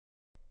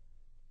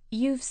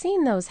You've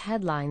seen those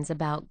headlines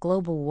about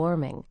global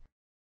warming.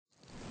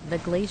 The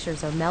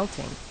glaciers are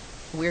melting.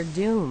 We're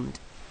doomed.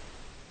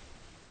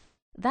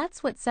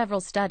 That's what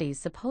several studies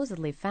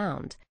supposedly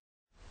found.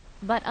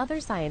 But other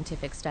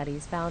scientific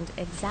studies found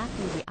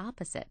exactly the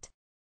opposite.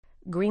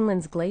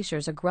 Greenland's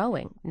glaciers are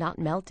growing, not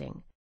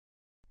melting.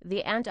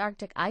 The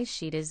Antarctic ice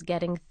sheet is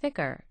getting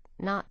thicker,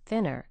 not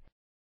thinner.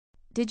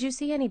 Did you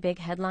see any big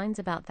headlines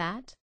about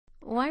that?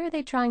 Why are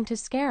they trying to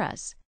scare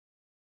us?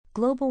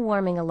 Global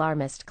warming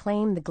alarmists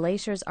claim the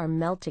glaciers are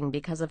melting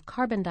because of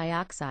carbon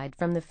dioxide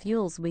from the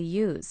fuels we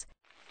use.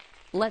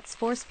 Let's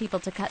force people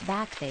to cut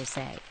back, they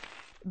say.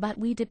 But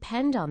we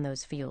depend on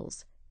those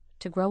fuels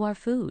to grow our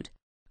food,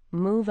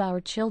 move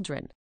our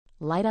children,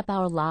 light up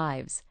our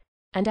lives.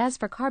 And as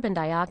for carbon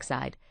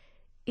dioxide,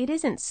 it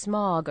isn't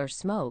smog or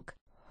smoke.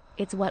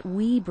 It's what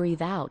we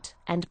breathe out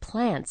and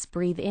plants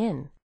breathe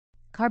in.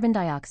 Carbon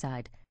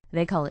dioxide,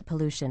 they call it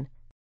pollution.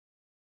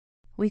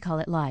 We call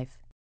it life.